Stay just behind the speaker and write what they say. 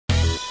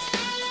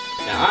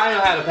Now I know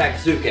how to pack a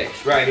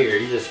suitcase right here.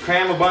 You just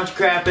cram a bunch of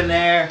crap in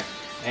there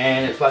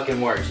and it fucking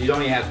works. You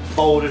don't even have to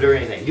fold it or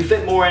anything. You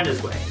fit more in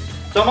this way.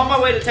 So I'm on my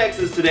way to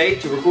Texas today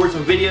to record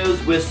some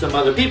videos with some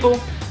other people.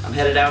 I'm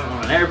headed out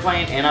on an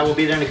airplane and I will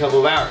be there in a couple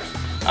of hours.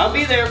 I'll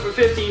be there for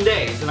 15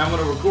 days and I'm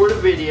going to record a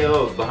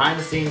video of behind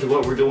the scenes of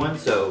what we're doing,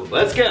 so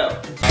let's go.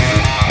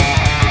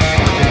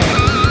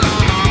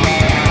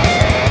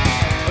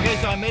 Okay,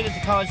 so I made it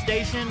to College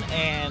Station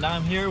and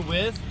I'm here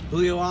with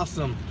Julio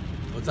Awesome.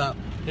 What's up?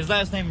 His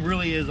last name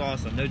really is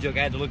awesome. No joke,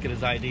 I had to look at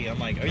his ID. I'm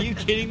like, are you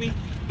kidding me?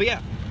 But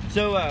yeah,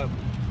 so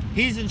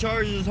he's in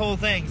charge of this whole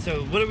thing.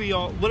 So what are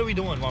we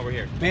doing while we're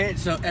here? Man,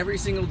 so every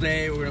single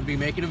day we're gonna be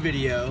making a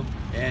video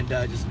and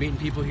just meeting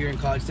people here in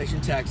College Station,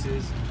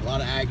 Texas. A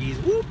lot of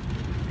Aggies, whoop!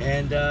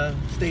 And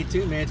stay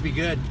tuned, man. It's be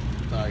good.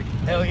 Sorry.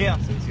 Hell yeah.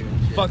 Stay tuned.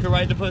 Fucker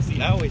right in the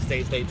pussy. I always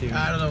stay tuned.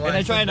 I don't know why. And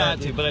I try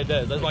not to, but I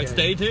does. That's like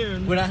stay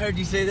tuned. When I heard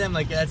you say that, I'm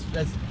like, that's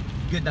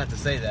good not to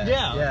say that.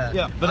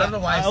 Yeah. But I don't know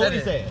why I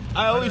always say it.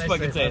 I always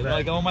fucking say it.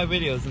 Like all my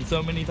videos, and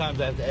so many times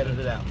I have to edit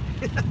it out.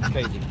 It's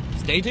crazy.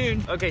 Stay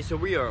tuned. Okay, so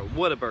we are at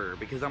Whataburger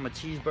because I'm a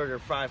cheeseburger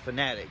fry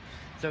fanatic.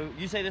 So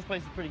you say this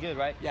place is pretty good,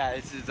 right? Yeah,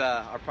 this is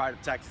our pride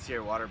of Texas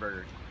here,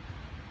 Whataburger.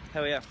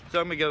 Hell yeah. So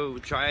I'm gonna go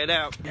try it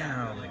out.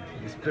 Yeah,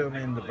 he's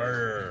filming the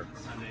burger.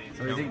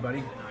 What do you think,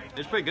 buddy?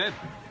 It's pretty good.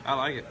 I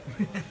like it.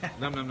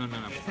 No.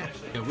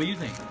 Yeah, what do you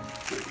think?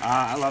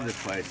 I love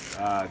this place.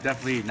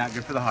 Definitely not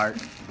good for the heart,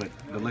 but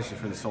delicious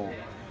for the soul.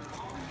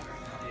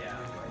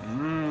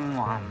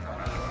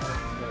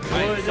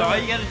 Right, so all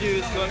you gotta do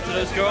is go up to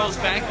those girls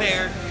back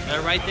there.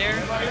 They're right there.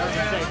 And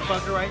say,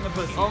 fuck her right in the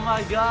pussy. Oh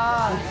my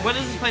god. What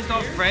is this place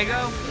called?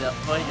 Fuego? Yeah,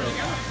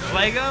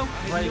 Fuego.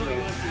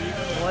 Fuego?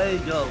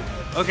 Fuego.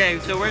 Okay,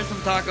 so where's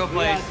some taco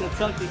place? We got a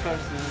Kentucky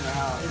person in the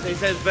house. They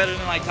said it's better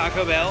than like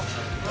Taco Bell.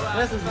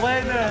 This is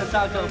way better than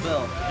Taco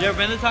Bell. You ever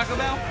been to Taco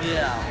Bell?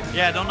 Yeah.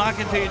 Yeah, don't knock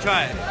it till you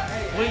try it.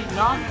 We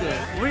knocked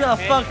it. We gonna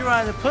fuck her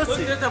right in the pussy. Look,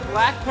 there's a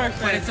black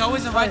person. But it's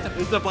always a right to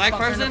It's a black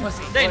person?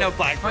 They ain't no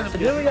black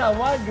person. Then we got a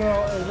white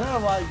girl and then a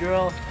white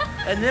girl.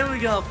 And then we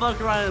gonna fuck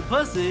her right in the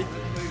pussy.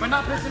 But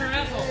not pissing her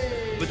asshole.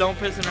 But don't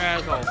piss in her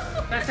asshole.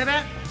 Can I say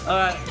that?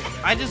 Alright.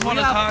 I just want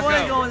We a got taco.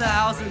 Fuego in the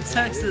house in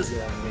Texas.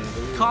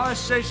 College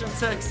Station,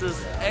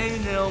 Texas.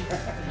 A&M.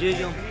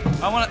 Gig 'em.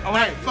 I want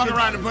Fuck her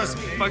right in the pussy.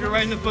 fuck her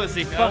right in the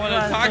pussy. I want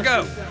a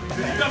taco.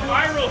 The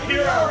viral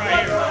hero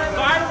right here.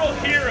 Viral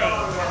hero.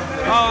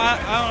 Oh, I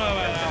don't know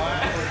about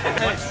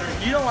that one.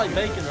 You don't like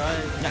bacon,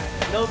 right?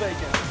 Nah. No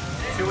bacon.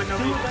 Two with no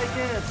Two meat. with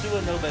bacon and two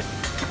with no bacon.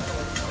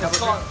 No.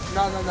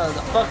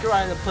 The fuck her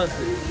right in the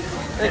pussy.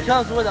 It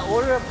comes with an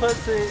order of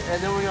pussy,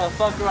 and then we're gonna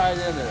fuck her right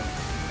in it.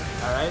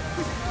 Alright.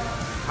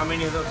 How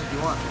many of those did you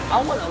want?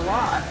 I want a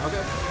lot.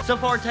 Okay. So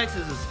far,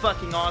 Texas is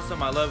fucking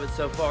awesome. I love it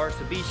so far.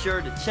 So be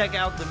sure to check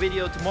out the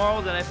video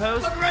tomorrow that I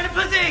post. Fuck right in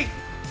the pussy!